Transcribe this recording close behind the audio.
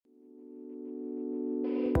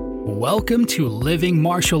Welcome to Living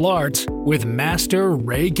Martial Arts with Master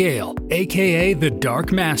Ray Gale, aka the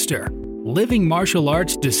Dark Master. Living Martial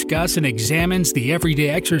Arts discusses and examines the everyday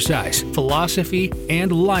exercise, philosophy,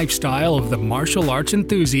 and lifestyle of the martial arts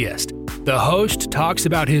enthusiast. The host talks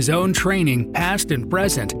about his own training, past and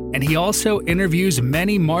present, and he also interviews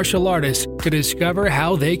many martial artists to discover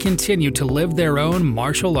how they continue to live their own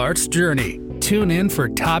martial arts journey. Tune in for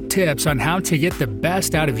top tips on how to get the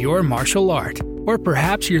best out of your martial art. Or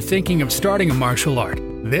perhaps you're thinking of starting a martial art.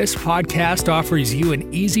 This podcast offers you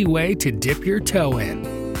an easy way to dip your toe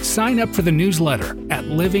in. Sign up for the newsletter at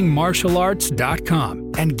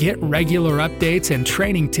livingmartialarts.com and get regular updates and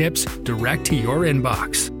training tips direct to your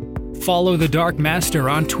inbox. Follow the Dark Master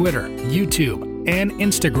on Twitter, YouTube, and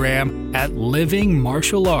Instagram at Living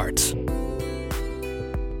Martial Arts.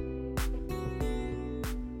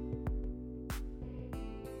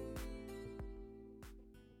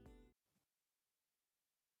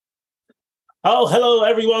 Oh, hello,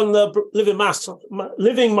 everyone, the Living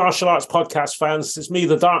Martial Arts podcast fans. It's me,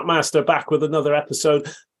 the Dark Master, back with another episode.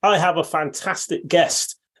 I have a fantastic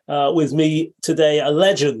guest with me today, a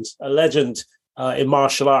legend in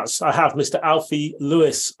martial arts. I have Mr. Alfie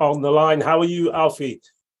Lewis on the line. How are you, Alfie?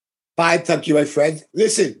 Fine, thank you, my friend.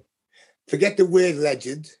 Listen, forget the word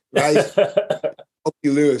legend, right?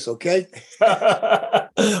 Alfie Lewis, okay?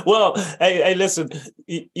 Well, hey, listen.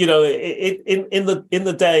 You know, in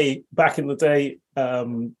the day, back in the day,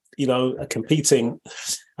 competing,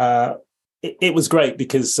 it was great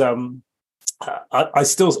because I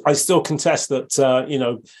still contest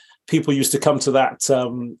that people used to come to that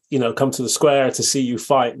come to the square to see you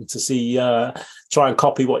fight and to see try and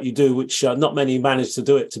copy what you do, which not many managed to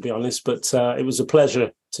do it, to be honest. But it was a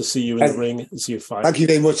pleasure to see you in the ring and see you fight. Thank you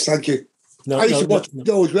very much. Thank you. I used to watch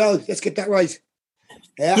Doe as well. Let's get that right.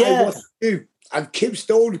 I watched you. And Kim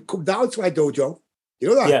Stone come down to my dojo. You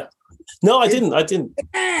know that? Yeah. No, I didn't.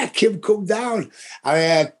 Yeah, Kim come down.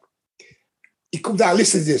 He come down.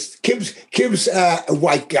 Listen to this. Kim's a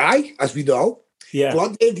white guy, as we know. Yeah.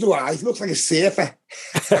 Blonde hair, blue eyes. Looks like a surfer.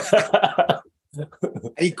 And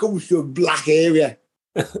he comes to a black area.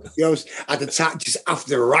 And the time just after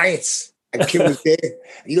the riots. And Kim was there. And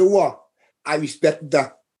you know what? I respect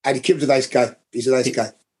that. And Kim's a nice guy. He's a nice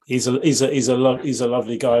guy. He's a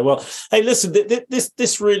lovely guy. Well, hey, listen, this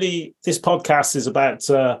podcast is about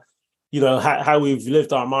how we've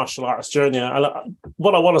lived our martial arts journey. And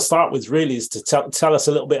what I want to start with really is to tell us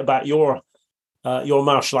a little bit about your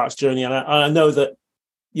martial arts journey. And I know that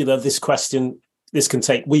this can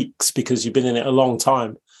take weeks because you've been in it a long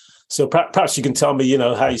time. So perhaps you can tell me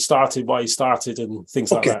how you started, why you started, and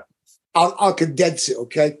things like that. I'll condense it.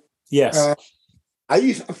 Okay. Yes.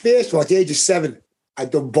 First of all, at the age of 7,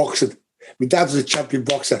 I'd done boxing. My dad was a champion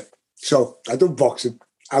boxer. So I done boxing.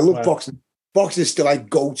 I love boxing. Boxing is still I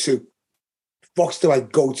go to.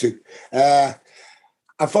 And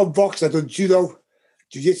from boxing, I done judo,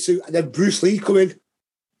 jiu-jitsu, and then Bruce Lee come in.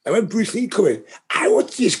 And when Bruce Lee come in, I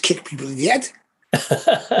want to just kick people in the head.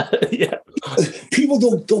 Yeah. People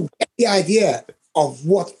don't get the idea of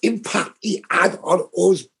what impact he had on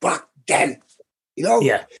us back then.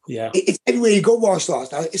 Yeah. It's everywhere you go, martial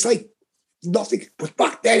arts now. It's like nothing. But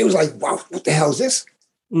back then, it was like, wow, what the hell is this?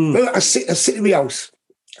 I sit in my house,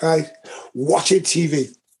 right, watching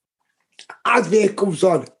TV. Advert comes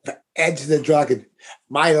on for Enter the Dragon.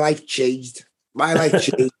 My life changed. That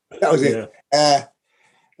was it.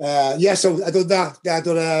 So I done that. I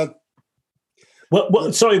done.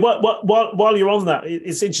 Sorry. While you're on that,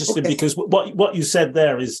 it's interesting because what you said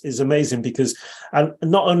there is amazing because and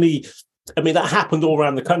not only. I mean, that happened all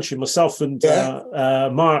around the country. Myself and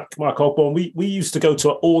Mark Osborne, we used to go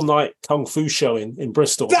to an all-night kung fu show in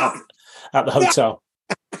Bristol at the hotel.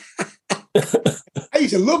 I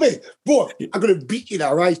used to love it. But I'm going to beat you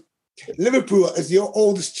now, right? Liverpool is the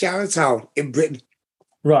oldest Chinatown in Britain.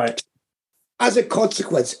 Right. As a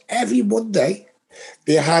consequence, every Monday,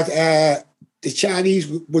 they had the Chinese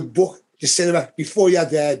would book the cinema before you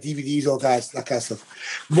had DVDs, all that kind of stuff.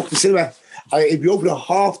 Book the cinema. It'd be open at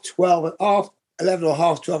 11:30 or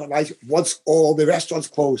 12 at night once all the restaurants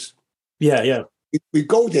close. Yeah. We'd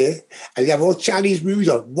go there and they have all Chinese movies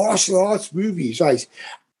on, martial arts movies, right?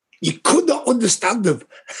 You could not understand them.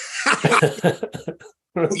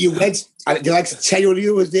 But you went, and the likes of Terry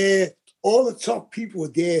O'Neill was there. All the top people were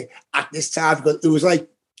there at this time because it was like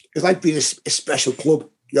being a special club,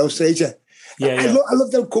 Stranger. Yeah. I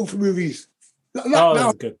love them kung fu movies.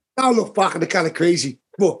 Now I look back and they're kind of crazy,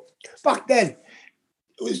 but back then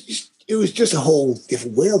it was just a whole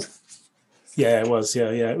different world. Yeah, it was.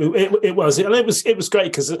 Yeah, yeah, it was, and it was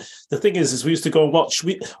great because the thing is we used to go and watch.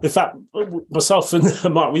 In fact, myself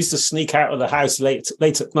and Mark, we used to sneak out of the house late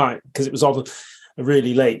at night because it was on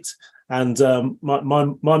really late, and my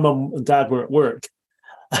mum and dad were at work.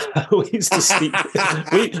 We used to sneak.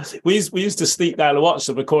 we used to sneak down and watch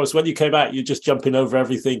them. Of course, when you came out, you're just jumping over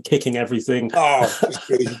everything, kicking everything. Oh, it's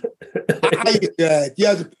crazy.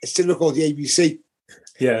 Yeah, a cinema called the ABC.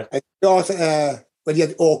 Yeah. I started when you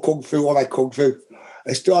had all kung fu, all that kung fu.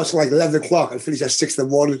 It started like 11 o'clock and finished at 6 in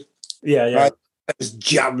the morning. Yeah, yeah. Right? It was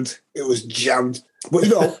jammed. But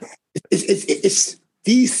it's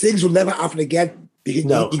these things will never happen again. You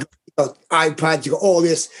got iPads, you got all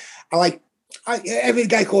this. Every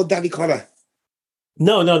guy called Danny Connor.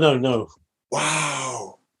 No.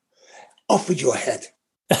 Wow. Off with your head.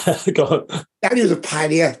 Go on. Danny was a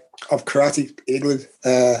pioneer of karate in England.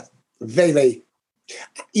 Very, very.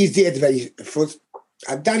 He's there at the very front.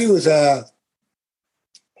 And Danny was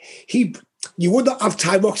you would not have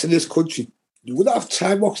Thai boxing in this country. You would not have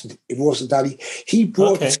Thai boxing if it wasn't Danny. He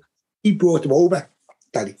brought him over,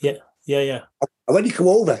 Danny. Yeah. And when he come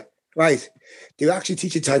over, right, they were actually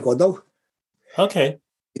teaching Taekwondo. Okay.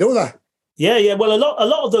 You know that? Yeah. Well, a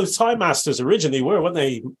lot of those Thai masters originally weren't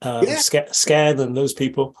they? Scan and those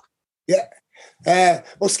people. Yeah.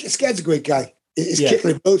 Well, Scan's a great guy. His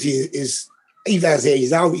kicking ability is, even as he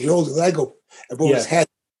is now, he can hold the leg up above his head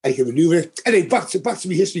and he can maneuver it. Anyway, back to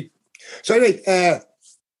my history. So anyway,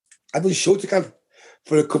 I've been Shotokan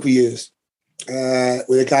for a couple of years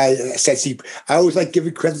with a guy, Sensei. I always like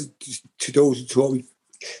giving credit to those who taught me.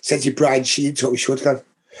 Sensei Brian Sheen taught me Shotokan.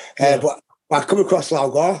 But I come across Lau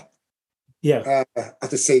Gar at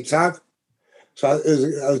the same time. So I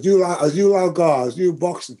was doing Lau Gar, I was doing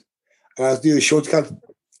boxing, and I was doing Shotokan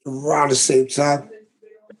around the same time.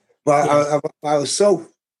 But I was so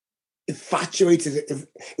infatuated. It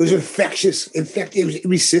was infectious. It was in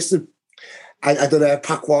my system. I done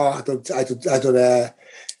Pakwa.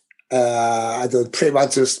 I done Praying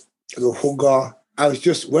Mantis. I done Hungar. I was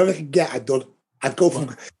just wherever I could get. I'd done. I'd go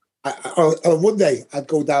from on one day. I'd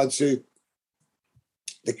go down to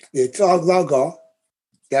the Lalgar.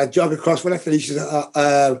 Then I'd jog across when I finished.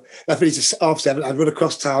 I finished at 7:30. I'd run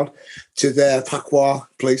across town to the Pakwa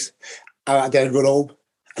place, and then I'd run home.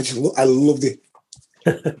 I loved it.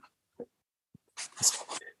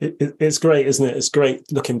 It's great, isn't it? It's great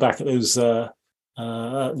looking back at those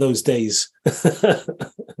days.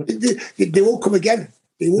 They won't come again.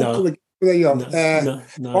 They won't come again. There you go.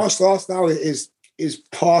 No. Martial arts now is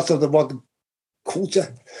part of the modern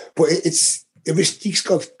culture, but it's the mystique's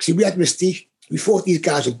gone. See, we had mystique. We thought these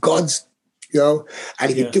guys were gods, and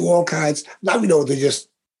they could do all kinds. Now we know they're just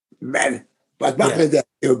men. But back in the day,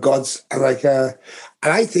 they were gods. And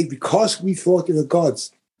and I think because we thought they were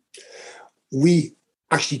gods, we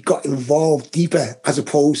actually got involved deeper as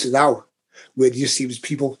opposed to now, where it just seems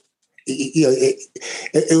people,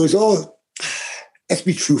 it was all, let's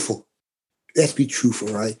be truthful,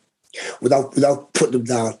 right? Without putting them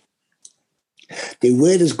down. They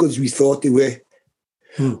weren't as good as we thought they were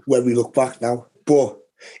when we look back now. But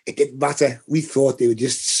it didn't matter. We thought they were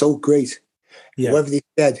just so great. Yeah. Whatever they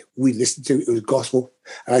said, we listened to it. It was gospel.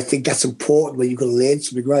 And I think that's important when you're going to learn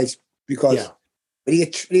something, right? Because when you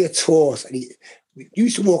get taught, and you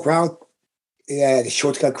used to walk around the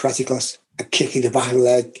Shotokan karate class and kicking the back of the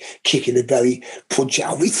leg, kicking the belly, punch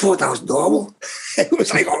out. We thought that was normal. It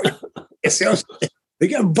was like, we're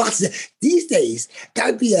getting battered. These days,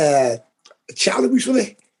 that'd be a challenge, wouldn't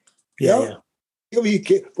it? Yeah. But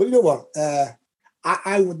you know what?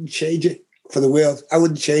 I wouldn't change it for the world. I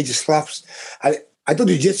wouldn't change the slaps. I done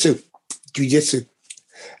jiu-jitsu.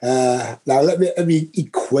 Now let me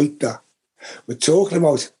equate that. We're talking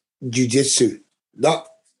about jiu-jitsu, not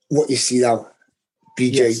what you see now,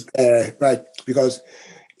 BJ. Yes. Right? Because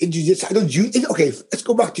in jiu-jitsu, I done judo. Okay, let's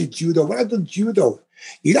go back to judo. When I done judo,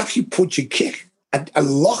 you'd actually punch and kick and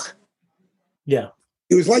lock. Yeah.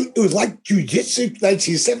 It was like jiu-jitsu,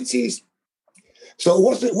 1970s. So it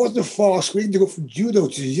wasn't a far swing to go from judo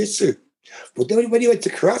to jiu-jitsu. But then when you went to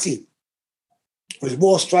karate, it was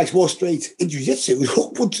more strikes, more straight. In jiu-jitsu, it was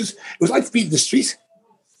hook punches. It was like beating the street.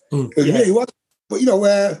 It really was. But,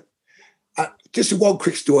 just one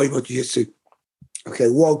quick story about jiu-jitsu. Okay,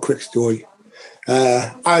 one quick story.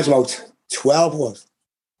 I was about 12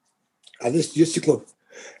 and this jiu-jitsu club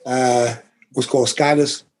was called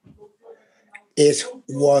Skyders. It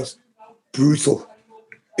was brutal.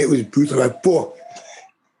 It was brutal, right? But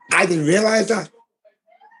I didn't realize that.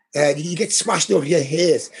 You get smashed over your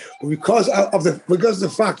head. But because of the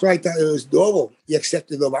fact, right, that it was normal, you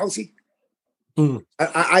accepted normality.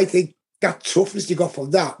 I think that toughness you got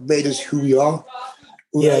from that made us who we are.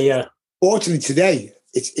 Yeah. Fortunately, today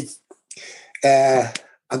it's I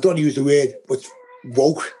don't want to use the word, but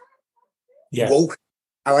woke. Yeah. Woke.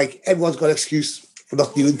 I like everyone's got an excuse for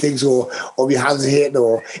not doing things, or your hands are hitting,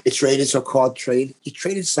 or it's raining, so I can't train. You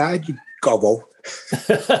train inside, you go.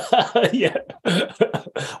 Yeah.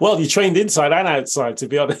 Well, you trained inside and outside, to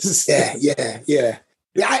be honest. Yeah.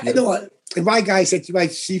 I know what. And my guy said to my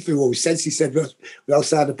seafood, what we said, he said, we're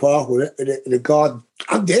outside the park, we're in a garden.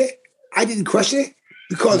 I'm there. I didn't question it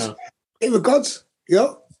because they were gods, you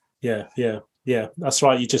know? Yeah. That's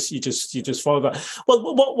right. You just follow that.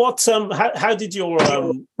 Well, what how did your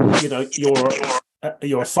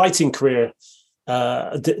your fighting career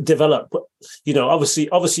develop? You know, obviously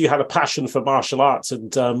you had a passion for martial arts,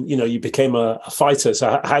 and you became a fighter.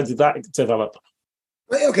 So how did that develop?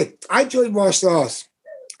 Okay, I joined martial arts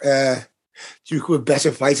to become a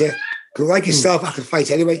better fighter. Because like yourself, I could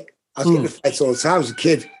fight anyway. I was getting to fights all the time as a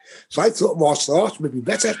kid. So I thought martial arts would be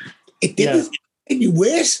better. It didn't. It made me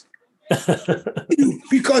worse.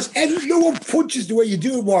 Because no one punches the way you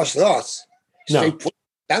do in martial arts. Straight punch,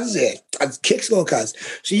 that's it. And kicks and all kinds.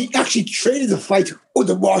 So you actually train to fight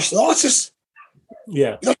other martial artists.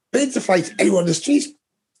 Yeah. You're not trained to fight anyone in the street.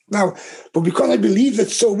 Now, but because I believed it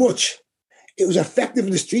so much, it was effective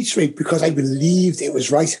in the street fight because I believed it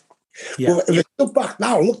was right. Yeah. But if I look back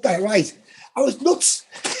now, looked at it right, I was nuts.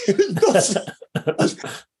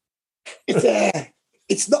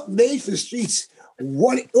 It's not made for the streets.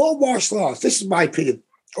 All martial arts, this is my opinion,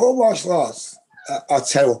 all martial arts are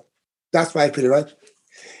terrible. That's my opinion, right?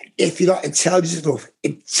 If you're not intelligent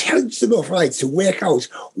enough, right, to work out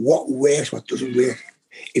what works, what doesn't work.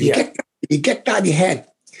 If you get that in your head,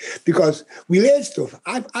 because we learn stuff.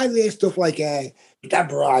 I learned stuff like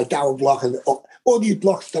Deborah, down block, and all these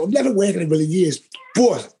blocks that will never work in a million years.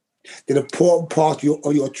 But they're an important part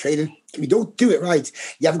of your training. If you don't do it right,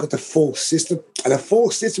 you haven't got the full system. And a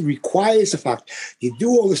full system requires the fact you do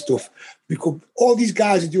all this stuff. Because all these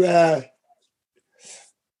guys who do,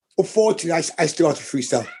 unfortunately, I started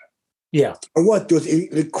freestyle. Yeah. And what it does,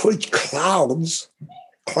 it encourages clowns,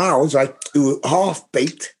 right, who are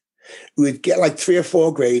half-baked, who would get like 3 or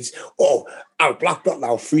 4 grades. Oh, I'm a black belt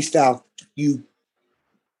now, freestyle. You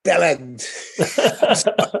bellend.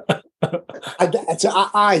 And so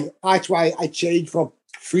that's why I changed from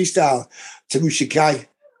freestyle to Mushikai.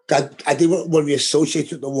 I didn't want to be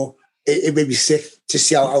associated with them more. It made me sick to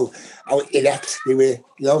see how inept they were.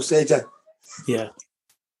 You know, saying yeah.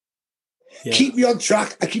 Keep me on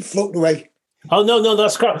track. I keep floating away. Oh no,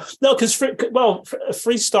 that's great. No, because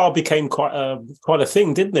freestyle became quite a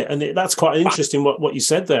thing, didn't it? And that's quite interesting what you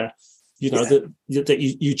said there. You know that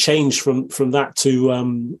you changed from that to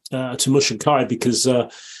Mushikai because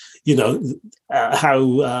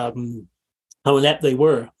how inept they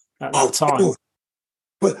were at that time.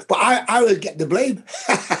 But I was getting the blame.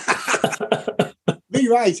 Me,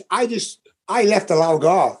 right? I left the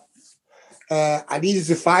Laugar. I needed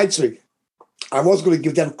to find something. I wasn't going to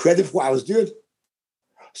give them credit for what I was doing.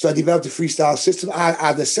 So I developed a freestyle system. I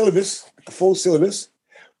had a syllabus, a full syllabus,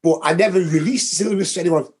 but I never released the syllabus to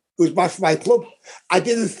anyone. It was my club. I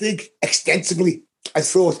didn't think extensively. I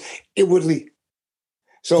thought inwardly.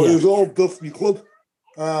 So it was all built for your club.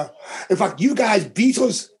 In fact, you guys beat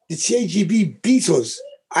us. The TAGB beat us.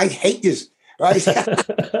 I hate you, right?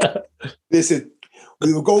 Listen,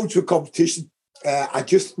 we were going to a competition. I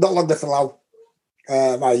just not long left allow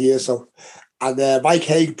my year or so. And Mike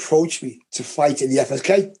Haig approached me to fight in the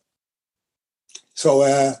FSK. So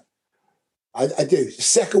I do. The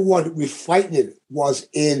second one we're fighting in was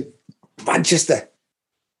in Manchester.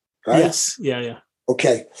 Right? Yes. Yeah.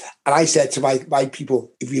 Okay. And I said to my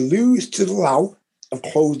people, if we lose to the Lau, I've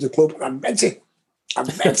closed the club. And I meant it.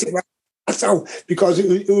 Right? That's how, because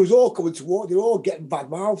it was all coming toward, they were all getting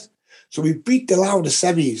bad mouths. So we beat the Lau in the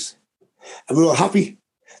semis. And we were happy.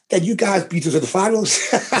 Then you guys beat us in the finals.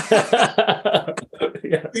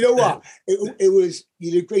 Yeah. You know what? It was,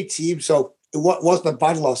 you did a great team. So it wasn't a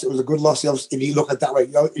bad loss. It was a good loss if you look at it that way.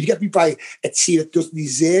 You know, if you get beat by a team that doesn't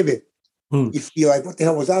deserve it, you feel like, what the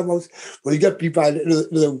hell was that about? Well, you get beat by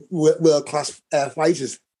the world-class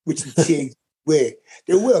fighters, which the team were.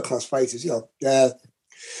 They were world-class fighters, you know.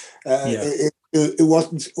 It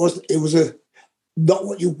was not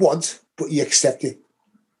what you want, but you accept it.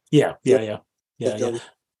 Yeah.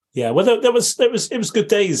 Well, it was good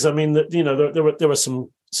days. I mean, there were some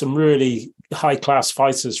really high class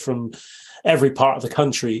fighters from every part of the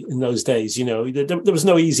country in those days. You know, there was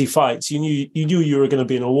no easy fights. You knew you were going to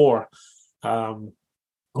be in a war,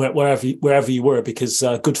 wherever you were, because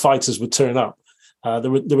good fighters would turn up.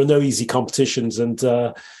 There were no easy competitions, and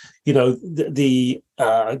going in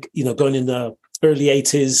the early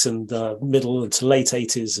 80s and middle to late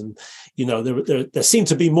 80s, and there seemed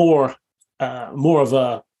to be more of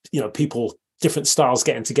a people, different styles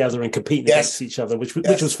getting together and competing against each other, which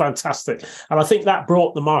was fantastic. And I think that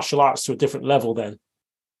brought the martial arts to a different level then.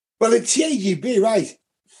 Well, the TAGB, right?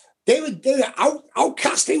 They were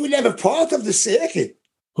outcast. They were never part of the circuit.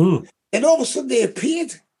 And all of a sudden they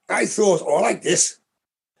appeared. I thought, I like this.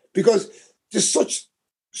 Because there's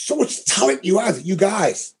so much talent you had, you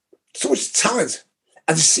guys. So much talent.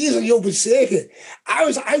 And to see us on the open circuit,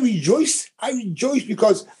 I rejoiced. I rejoiced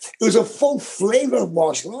because it was a full flavour of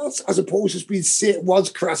martial arts as opposed to just being certain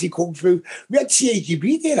ones, karate, kung fu. We had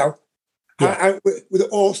TAGB there now. Yeah. With an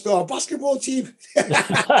all-star basketball team.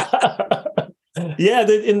 Yeah,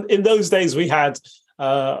 in those days we had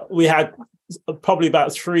probably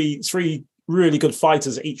about three really good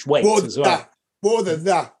fighters at each weight as well. More than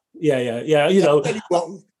that. Yeah. A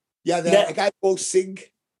guy called Singh.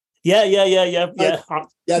 Yeah.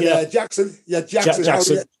 Jackson.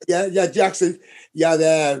 Jackson.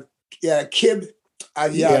 Kim.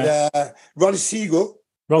 And Ron Siegel.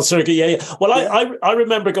 Ron Siegel, yeah. Well, I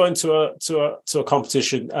remember going to a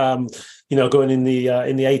competition, going in the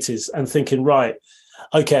 80s and thinking, right,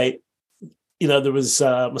 okay, there was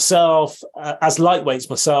myself as lightweights,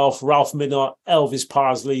 myself, Ralph Minot, Elvis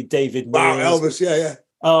Parsley, David Mills. Wow, Elvis, yeah.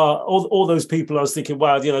 All those people. I was thinking,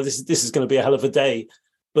 wow, this is going to be a hell of a day.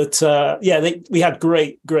 But we had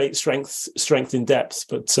great strength in depth.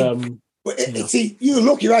 But see, you're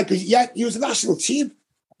lucky, right? Because you was a national team.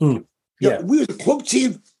 Yeah, we was a club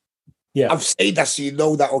team. Yeah, I'm saying that so you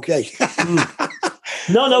know that, okay?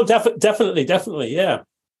 No, definitely, yeah.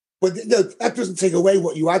 But that doesn't take away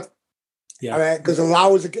what you had. Yeah, because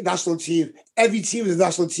Lau was a national team. Every team was a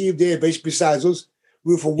national team there, basically, besides us.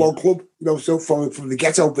 We were from one club, so from the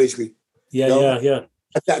ghetto, basically. Yeah.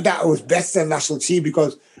 That was better than a national team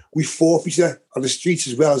because we fought each other on the streets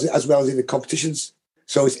as well as in the competitions.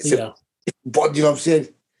 So it's a bond, you know what I'm saying?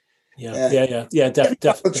 Yeah,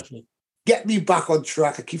 definitely. Get me back on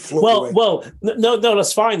track. I keep floating away. Well, no,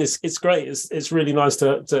 that's fine. It's great. It's really nice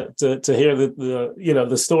to hear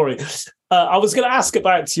the story. I was going to ask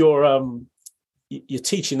about your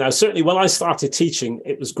teaching. Now, certainly when I started teaching,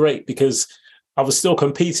 it was great because I was still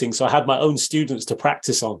competing, so I had my own students to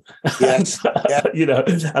practice on. Yes,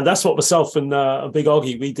 and that's what myself and Big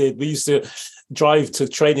Oggy we did. We used to drive to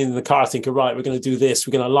training in the car, thinking, right, we're going to do this.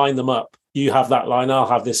 We're going to line them up. You have that line, I'll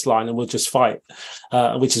have this line, and we'll just fight,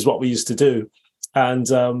 which is what we used to do. And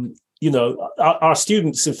our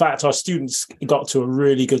students got to a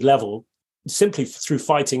really good level simply through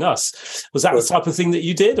fighting us. Was that the type of thing that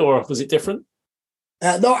you did, or was it different?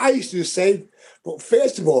 No, I used to do the same. But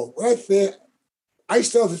first of all, I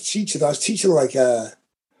started teaching. I was teaching like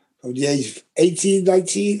from the age of 18,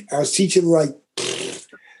 19. I was teaching like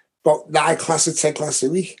about 9 classes, 10 classes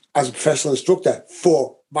a week as a professional instructor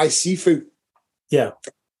for my seafood. Yeah.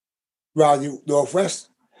 Around the Northwest.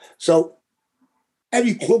 So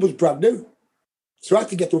every club was brand new. So I had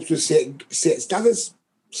to get up to certain standards.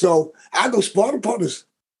 So I had no sparring partners.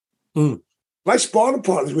 My sparring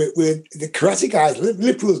partners were the karate guys.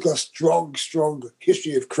 Liverpool's got a strong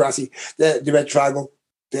history of karate. The Red Triangle,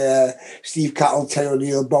 the Steve Cattle, Terry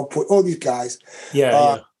O'Neill, Bob Put, all these guys.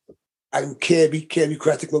 Yeah. And Kirby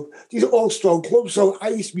Karate Club. These are all strong clubs. So I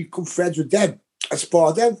used to become friends with them and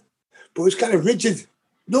spar them. But it was kind of rigid.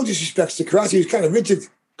 No disrespect to karate, it was kind of rigid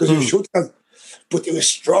because it was showdown. But they were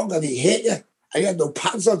strong and they hit you. And you had no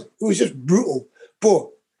pads on. It was just brutal. But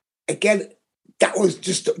again, that was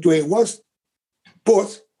just the way it was.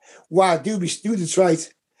 But while I do my students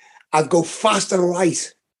right, I'd go fast and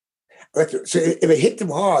light. So if I hit them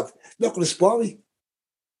hard, they're not going to spar me.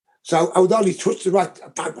 So I would only touch the right.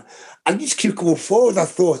 I just keep going forward. I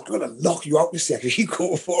thought, I'm going to knock you out in a second. Keep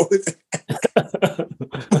going forward.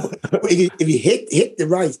 If you hit the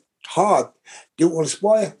right hard, they don't want to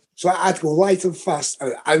spar you. So I had to go light and fast.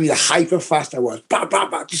 I mean, hyper fast I was. Bam,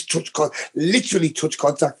 bam, bam, just literally touch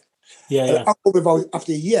contact. Yeah. About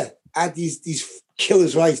after a year, I had these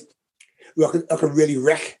killers right who I could really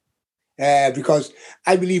wreck. Because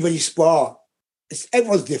I believe when you spar,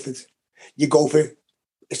 everyone's different. You go for it.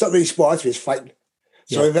 It's not really sparring, it's fighting.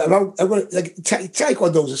 So if I'm going to, like,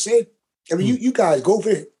 Taekwondo's the same. I mean, you guys go for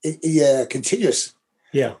it in continuous.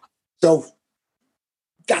 Yeah. So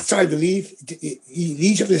that's how I believe. You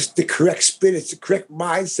need to have the correct spirit, the correct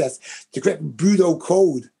mindset, the correct Budo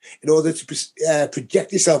code in order to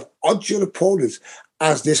project yourself onto your opponent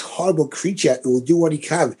as this horrible creature who will do what he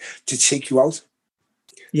can to take you out.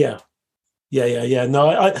 Yeah.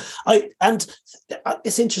 No, I and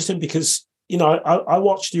it's interesting because, I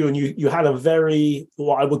watched you and you had a very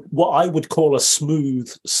what I would call a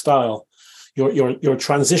smooth style. your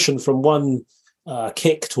transition from one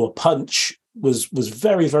kick to a punch was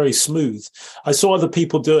very, very smooth. I saw other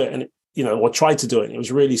people do it, and or tried to do it, and it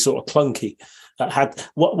was really sort of clunky. Had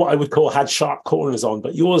what I would call had sharp corners on,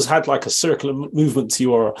 but yours had like a circular movement to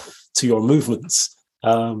your movements.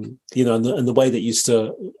 And the way that you used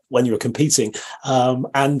to when you were competing.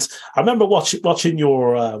 And I remember watching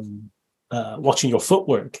your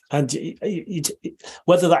footwork, and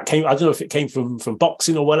whether that came, I don't know if it came from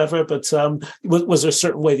boxing or whatever, but was there a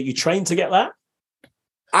certain way that you trained to get that?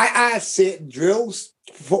 I had certain drills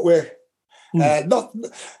for footwear. Not.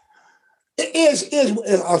 Here's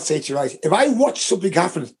I'll say to you, right? If I watch something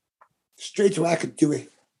happen, straight away I could do it.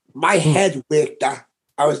 My head worked that.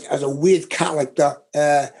 I was a weird cat like that.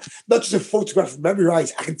 Not just a photograph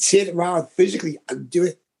memorized. I can turn it around physically and do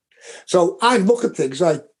it. So I look at things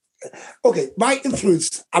like, okay, my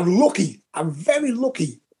influence, I'm very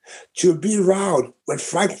lucky to be around when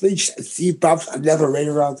Frank Lynch and Steve Babs are never right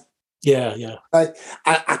around. Yeah.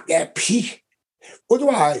 At their peak.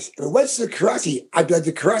 Otherwise, if I went to the karate, I'd be like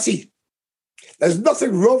the karate. There's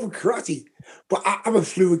nothing wrong with karate, but I'm a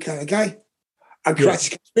fluid kind of guy. And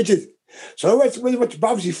karate's rigid. So I went to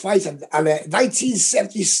Babsy fight in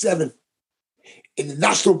 1977 in the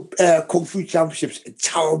National Kung Fu Championships in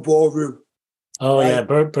Tower Ballroom. Oh, right? Yeah,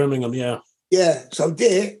 Birmingham, yeah. Yeah, so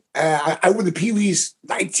there, I won the Pee-wees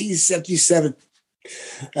 1977.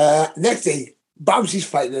 Next day, Babsy's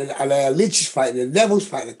fighting, and Lynch is fighting, and Neville's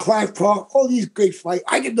fighting, and Clive Park, all these great fights.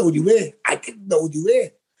 I didn't know who they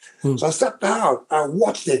were. So I sat down and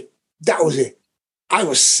watched it. That was it. I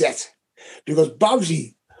was set. Because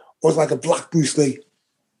Babsy was like a black Bruce Lee.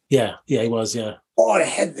 Yeah, he was, yeah. All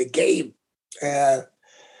ahead of the game. And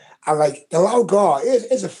like the Lao Gar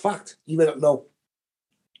is a fact you may not know.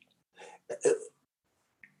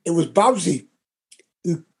 It was Babsy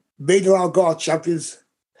who made the Lao Gar champions,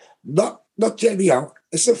 not Jeremy Young.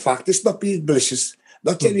 It's a fact. It's not being malicious.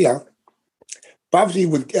 Not Jeremy Young. Babsy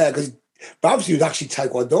would, because Babsy was actually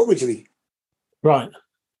Taekwondo originally. Right.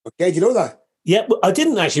 Okay, do you know that? Yeah, I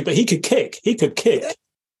didn't actually, but he could kick. Yeah.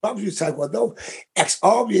 Babsy was Taekwondo.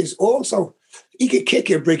 Ex-Army is also. He could kick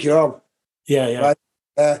you and break your arm. Yeah.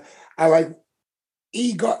 Right? And like,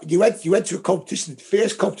 you went to a competition, the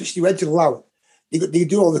first competition you went to the Lao. You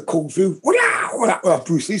do all the Kung Fu, without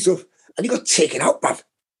Bruce Lee stuff, and you got taken out, man.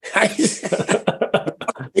 Takes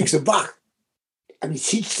them back. And you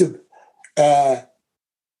teach them to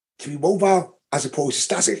be mobile as opposed to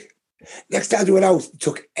static. Next time they went out, he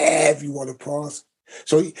took everyone apart.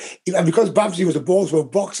 So, and because Babsy was a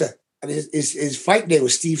Ballsworth boxer, and his fight name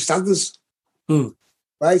was Steve Sanders,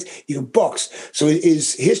 right? He can box. So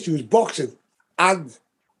his history was boxing and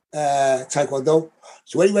Taekwondo.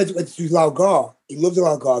 So when he went to do Lao Gar, he loved the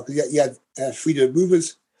Lao Gar because he had freedom of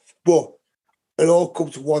movements. But it all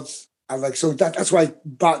comes to once. And like, so that's why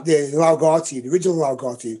the Lao Gar team, the original Lao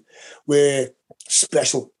Gar team, were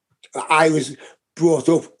special. I was brought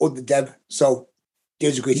up under them, so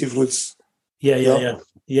there's a great influence. Yeah.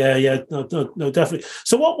 No, definitely.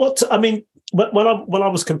 So what? I mean, when I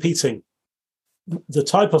was competing, the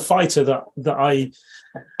type of fighter that I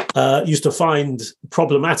used to find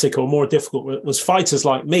problematic or more difficult was fighters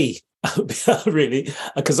like me, really,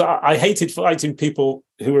 because I hated fighting people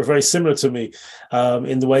who were very similar to me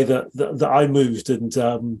in the way that I moved and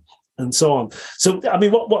so on. So, I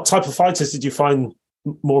mean, what type of fighters did you find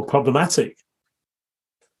more problematic?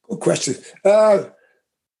 Good question.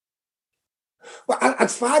 Well,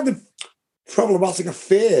 I'd find them problematic at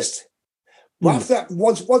first. But after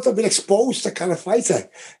once I've been exposed to that kind of fighter,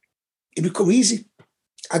 it become easy.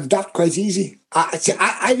 And that quite easy.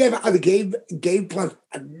 I never had a game plan.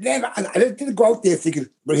 I didn't go out there thinking,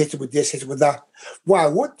 we'll hit him with this, hit him with that. What I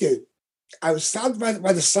would do, I would stand by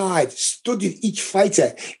the side, studying each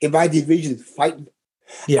fighter in my division, fighting.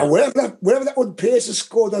 Yeah. And whatever that one person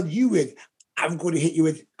scored on you with, I'm going to hit you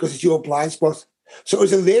with because it's your blind spot. So it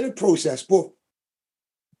was a learning process, but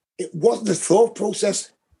it wasn't a thought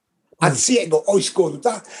process. I'd see it and go, oh, he scored with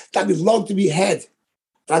that. That belonged to my head.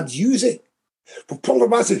 I'd use it. But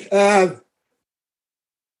problematic. I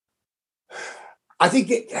think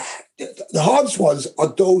the hardest ones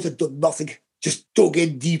are those that done nothing, just dug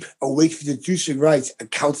in deep and wait for you to do something right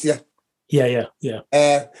and counter you. Yeah.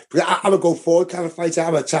 But I'm a go forward kind of fighter.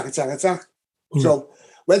 I'm an attack. So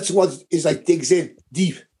when someone is like digs in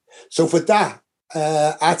deep, so for that,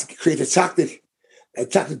 I had to create a tactic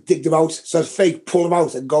dig them out. So it's fake, pull them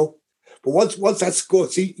out and go. But once that's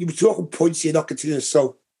scored, see, you were talking points, you're not continuous.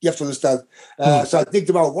 So you have to understand. So I digged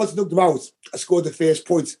them out. Once I dug them out, I scored the first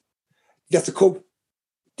point. You have to come.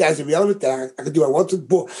 There's a reality there. I can do what I wanted.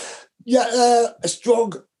 But yeah, a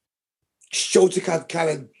strong Shotokan kind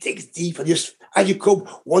of digs deep and just, as you come,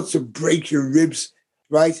 wants to break your ribs,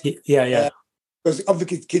 right? Yeah. Because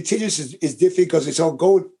obviously continuous is different because it's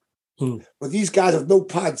ongoing. But these guys have no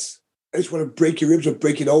pads. I just want to break your ribs or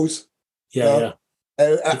break your nose. Yeah.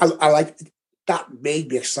 I like that. Made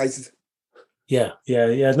me excited. Yeah.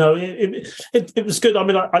 No, it was good. I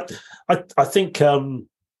mean, I think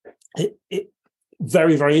it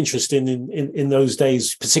very, very interesting in those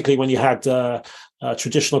days, particularly when you had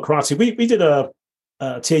traditional karate. We did a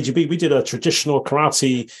TAGB. We did a traditional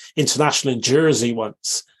karate international in Jersey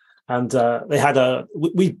once, and they had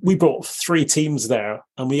we brought 3 teams there,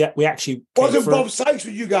 and we actually wasn't Bob Sykes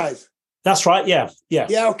with you guys. That's right. Yeah.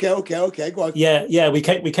 Okay. Go on. Yeah. We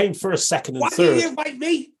came first, second, and third. Why did you invite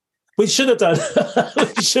me? We should have done.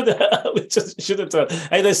 We should have done.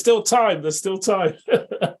 Hey, there's still time.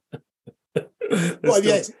 Well,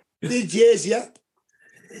 yeah. Did years, yeah.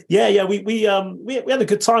 Yeah. We had a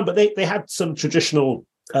good time, but they had some traditional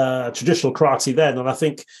karate then, and I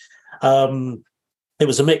think it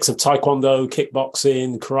was a mix of taekwondo,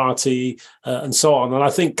 kickboxing, karate, and so on. And I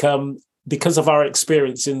think because of our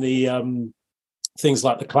experience in the things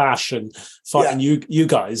like the Clash and fighting you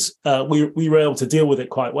guys, we were able to deal with it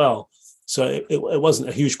quite well. So it wasn't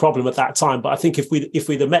a huge problem at that time. But I think if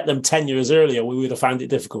we'd have met them 10 years earlier, we would have found it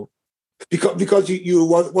difficult. Because you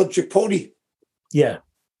one trick pony. Yeah.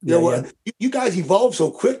 You guys evolved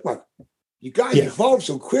so quick, man. You guys evolved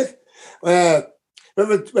so quick.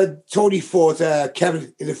 Remember when Tony fought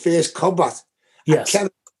Kevin in the first combat? Yes.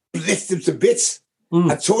 And Kevin blitzed him to bits.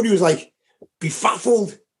 And Tony was like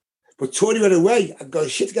befuddled. But Tony went away and got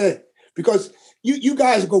his shit together. Because you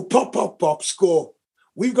guys go pop, pop, pop, score.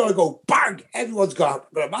 We've got to go bang. Everyone's got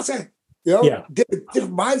a matter.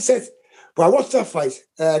 Different mindset. But I watched that fight.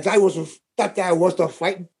 That guy was not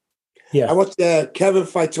fighting. Yeah. I watched Kevin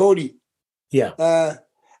fight Tony. Yeah.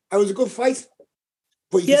 It was a good fight.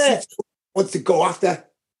 But you can see wants to go after,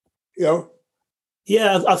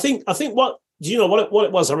 Yeah, I think what do you know what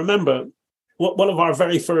it was? I remember one of our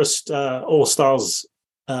very first All Stars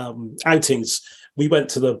outings. We went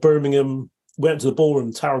to the ballroom,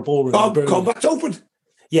 Tower Ballroom. Combat Open.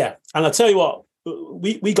 Yeah, and I tell you what,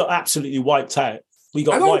 we got absolutely wiped out. We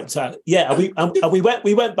got wiped out. Yeah, and we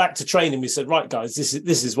went back to training. We said, right, guys,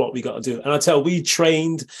 this is what we got to do. And we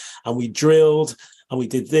trained and we drilled and we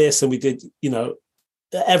did this and we did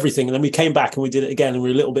everything. And then we came back and we did it again and we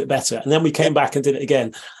were a little bit better. And then we came back and did it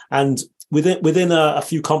again. And within a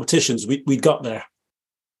few competitions, we got there.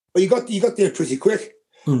 Well, you got there pretty quick,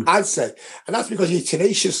 I'd say, and that's because you're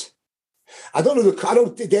tenacious. I don't know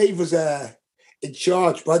Dave was in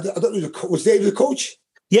charge, but I don't know was Dave the coach?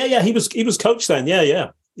 Yeah, he was coach then.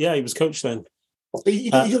 Yeah, he was coach then. He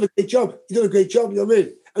did a great job. You know what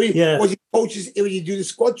I mean? Was he coaches when you do the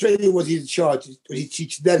squad training? Was he in charge? Was he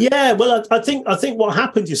teaching them? Yeah, well, I think what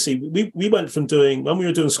happened, you see, we went from when we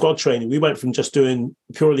were doing squad training, we went from just doing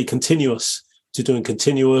purely continuous to doing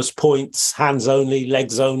continuous points, hands only,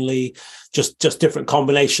 legs only, just different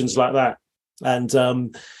combinations like that.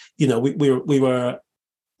 And we were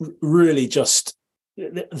really just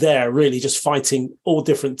there, really just fighting all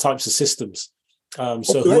different types of systems.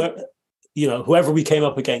 Whoever we came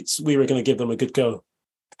up against, we were going to give them a good go.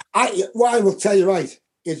 What I will tell you right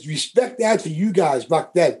is respect that for you guys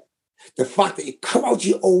back then. The fact that you come out to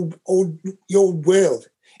your own world,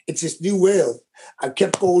 it's this new world, and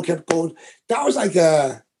kept going. That was like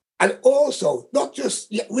and also not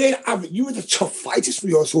just you were the top fighters for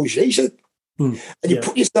your association, and you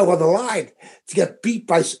put yourself on the line to get beat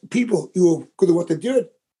by people who are good at what they're doing.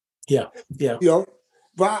 Yeah.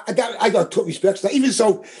 But I got total respect for that. Even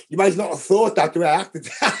so, you might not have thought that the way I acted.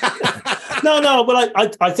 No.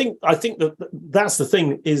 But I think that's the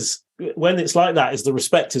thing is when it's like that is the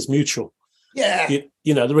respect is mutual. Yeah.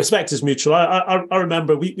 The respect is mutual. I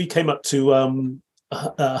remember we came up to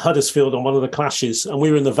Huddersfield on one of the clashes, and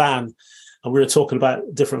we were in the van, and we were talking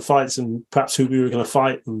about different fights and perhaps who we were going to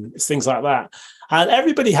fight and things like that. And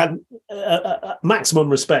everybody had maximum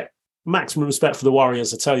respect for the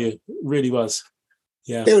Warriors. I tell you, really was.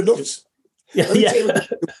 Yeah, they were nuts. Yeah.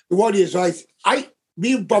 The Warriors, right?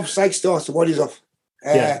 Me and Bob Sykes started the Warriors off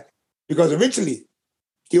because originally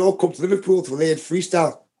they all come to Liverpool to learn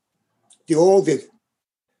freestyle. They all did.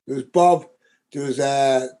 There was Bob, there was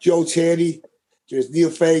Joe Tierney, there was Neil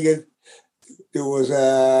Fagan, there was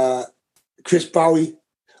Chris Bowie.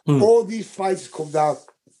 All these fighters come down.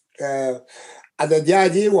 And then the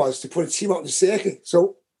idea was to put a team out in the circuit.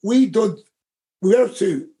 So we went up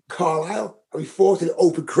to Carlisle and we fought in an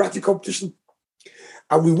open karate competition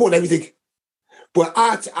and we won everything. But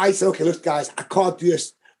I said, okay, look, guys, I can't do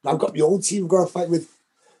this. I've got my own team I'm going to fight with.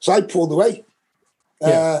 So I pulled away.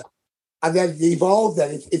 And then they evolved.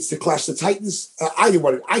 Then it's the Clash of the Titans. I didn't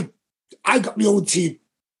want it. I got my own team,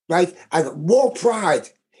 right? I got more pride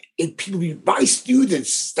in people being my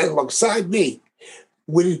students standing alongside me,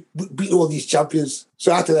 winning, beating all these champions.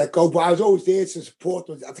 So I had to let go. But I was always there to support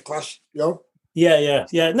them at the Clash, you know? Yeah.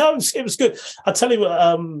 No, it was good. I'll tell you what,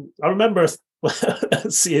 I remember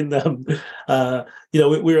seeing them, we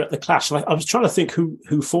were at the Clash. And I was trying to think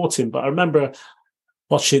who fought him, but I remember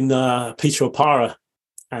watching Peter O'Para.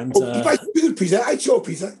 And Peter. I saw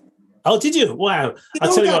Peter. Oh, did you? Wow.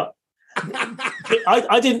 I'll tell you what.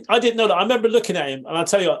 I didn't know that. I remember looking at him, and I'll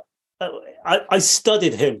tell you what, I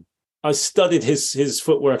studied him. I studied his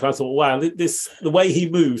footwork. I thought, wow, the way he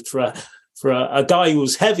moved for a guy who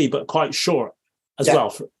was heavy but quite short as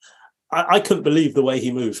well. I couldn't believe the way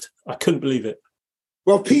he moved. I couldn't believe it.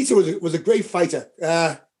 Well, Peter was a great fighter.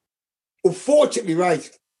 Unfortunately, right,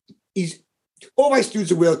 all my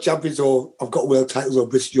students are world champions or have got world titles or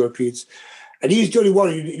British Europeans. And he's the only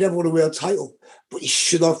one who never won a world title. But he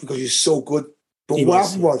should have because he's so good. But what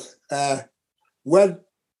happened was, when,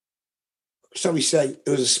 shall we say, it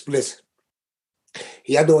was a split,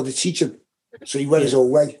 he had no one to teach him. So he went his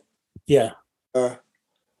own way. Yeah. I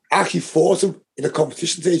actually fought him in a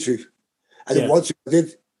competition, to tell you the truth. And then once I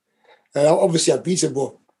did, obviously I beat him,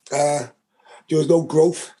 but there was no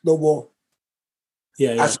growth, no more.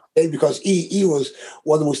 Yeah. Because he was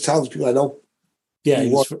one of the most talented people I know. Yeah,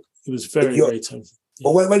 he was very, very talented.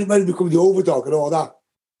 Yeah. But when you become the overdog and all that,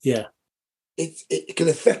 it can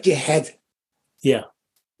affect your head. Yeah.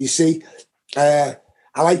 You see, I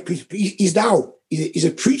like Peter. He's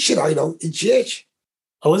a preacher, I know, in church.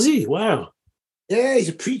 Oh, is he? Wow. Yeah, he's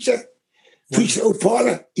a preacher. Preacher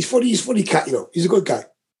O'Para. He's funny cat, you know. He's a good guy.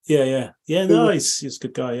 Yeah. No, he's a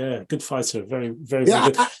good guy. Yeah, good fighter. Very, very,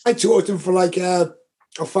 very good. I taught him for like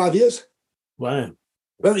 5 years. Wow.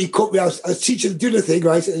 Remember, he cut me. I was teaching him to do the thing,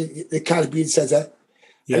 right? The Caribbean Centre.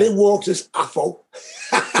 Yeah. And then walks this Afro.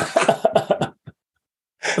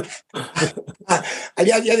 And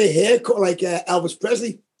he had a haircut like Elvis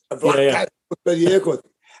Presley. A black guy with a haircut.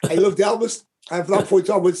 I loved Elvis. And from that point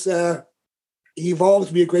onwards, he evolved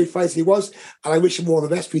to be a great fighter he was. And I wish him all the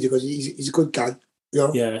best, Peter, because he's a good guy. You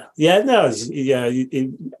know? He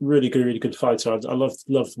really good fighter. I loved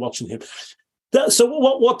watching him.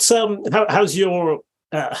 So how's your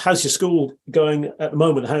school going at the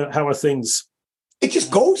moment? How are things? It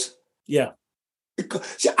just goes. Yeah.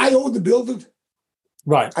 See, I own the building.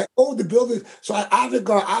 Right. I own the building, so I haven't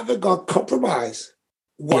got compromise.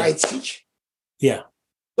 Why I teach? Yeah.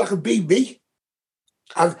 So I can be me.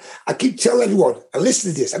 And I keep telling everyone, and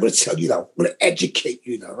listen to this. I'm going to tell you now. I'm going to educate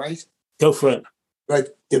you now, right? Go for it. Right.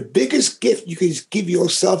 The biggest gift you can give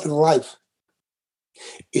yourself in life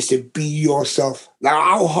is to be yourself. Now,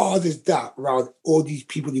 how hard is that around all these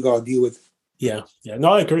people you got to deal with? Yeah.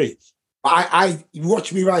 No, I agree. You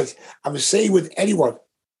watch me right. I'm the same with anyone.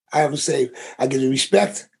 I give them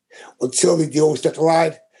respect until they overstep the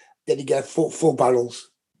line, then you get full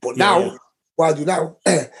battles. But now, what I do now,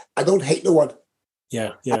 I don't hate no one.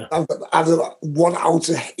 Yeah. I've got 1 ounce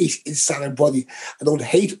of hate inside my body. I don't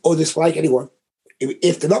hate or dislike anyone.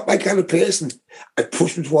 If they're not my kind of person, I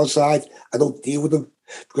push them to one side. I don't deal with them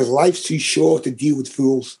because life's too short to deal with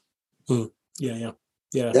fools. Yeah.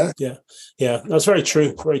 That's very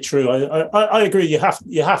true. Very true. I agree. You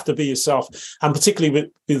have to be yourself, and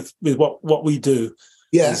particularly with what we do.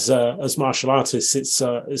 Yeah. As martial artists,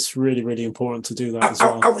 it's really, really important to do that as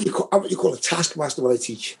well. I'm what you call a taskmaster when I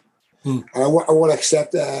teach. And I want to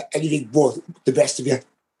accept anything but the best of you.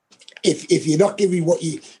 If you're not giving me what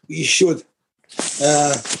you should,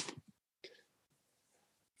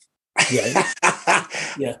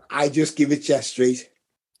 I just give it just straight.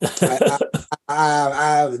 I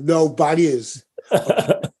have no barriers.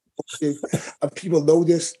 And people know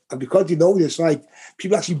this. And because you know this, right,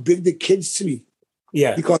 people actually bring the kids to me.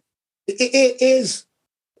 Yeah. Because it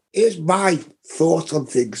is my thoughts on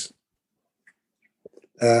things.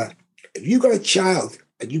 If you got a child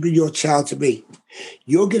and you bring your child to me,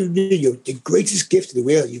 you're giving me the greatest gift in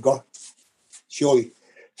the world you've got. Surely.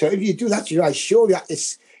 So if you do that to your eyes, surely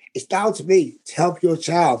it's down to me to help your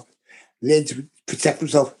child learn to protect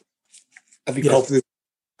himself and be confident,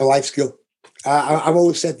 a life skill. I've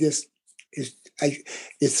always said this: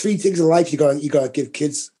 there's 3 things in life you gotta give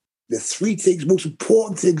kids. The 3 things, most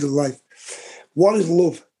important things in life. One is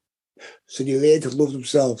love, so you learn to love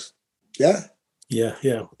themselves. Yeah,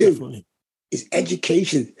 definitely. It's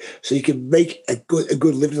education, so you can make a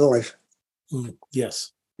good living life.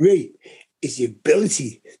 Yes, really, it's the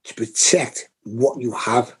ability to protect what you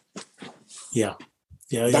have. Yeah,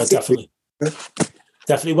 definitely.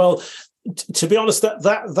 Definitely. Well, to be honest,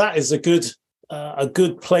 that is a good a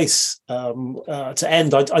good place to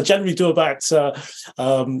end. I generally do about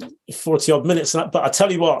 40 odd minutes, but I tell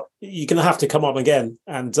you what, you're going to have to come on again,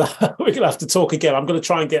 and we're going to have to talk again. I'm going to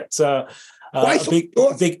try and get why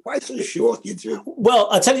so short? You do well.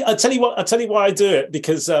 I tell you why I do it,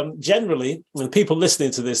 because generally, when people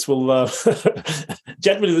listening to this will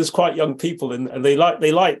generally there's quite young people, and they like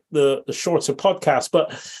the shorter podcast.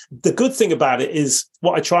 But the good thing about it is,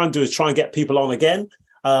 what I try and do is try and get people on again.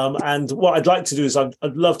 And what I'd like to do is I'd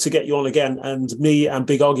love to get you on again, and me and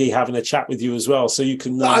Big Oggy having a chat with you as well, so you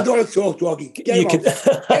can. No, I don't want to talk to Oggy. Oggy.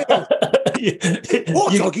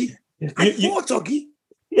 Oggy.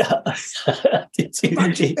 Yeah.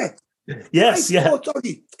 Manchester. Yes, yeah.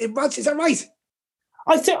 Oggy in Manchester, is that right?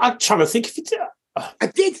 I'm trying to think if it did. I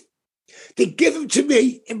did. They give him to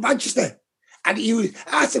me in Manchester, and he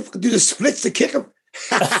asked if I could do the splits to kick him.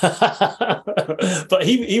 But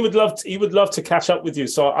he would love to catch up with you.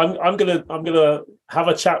 So I'm gonna have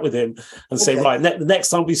a chat with him and say, right, next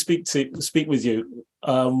time we speak with you,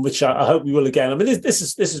 which I hope we will again. I mean,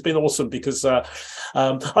 this has been awesome, because I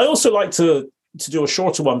also like to do a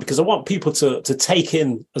shorter one, because I want people to take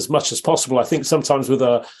in as much as possible. I think sometimes with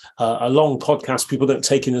a long podcast, people don't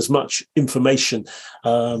take in as much information,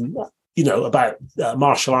 about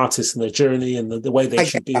martial artists and their journey and the way they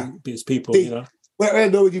should be as people, Well, I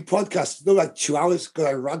know with your podcast, like 2 hours, because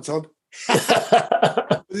I rant on.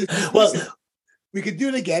 Well, we could do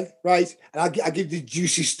it again, right? And I'll give the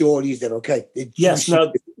juicy stories then, okay? Yes,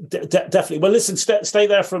 no, definitely. Well, listen, stay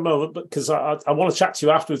there for a moment, because I want to chat to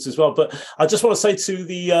you afterwards as well. But I just want to say to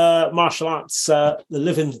the martial arts, the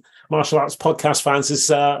Living Martial Arts podcast fans,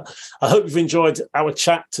 is I hope you've enjoyed our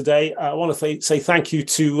chat today. I want to say thank you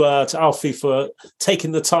to Alfie for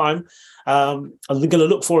taking the time. I'm going to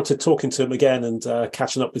look forward to talking to him again and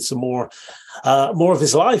catching up with some more of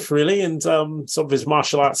his life, really, and some of his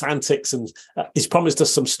martial arts antics. And he's promised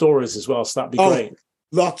us some stories as well, so that'd be great.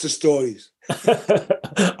 Lots of stories.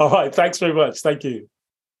 All right. Thanks very much. Thank you.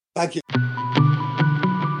 Thank you.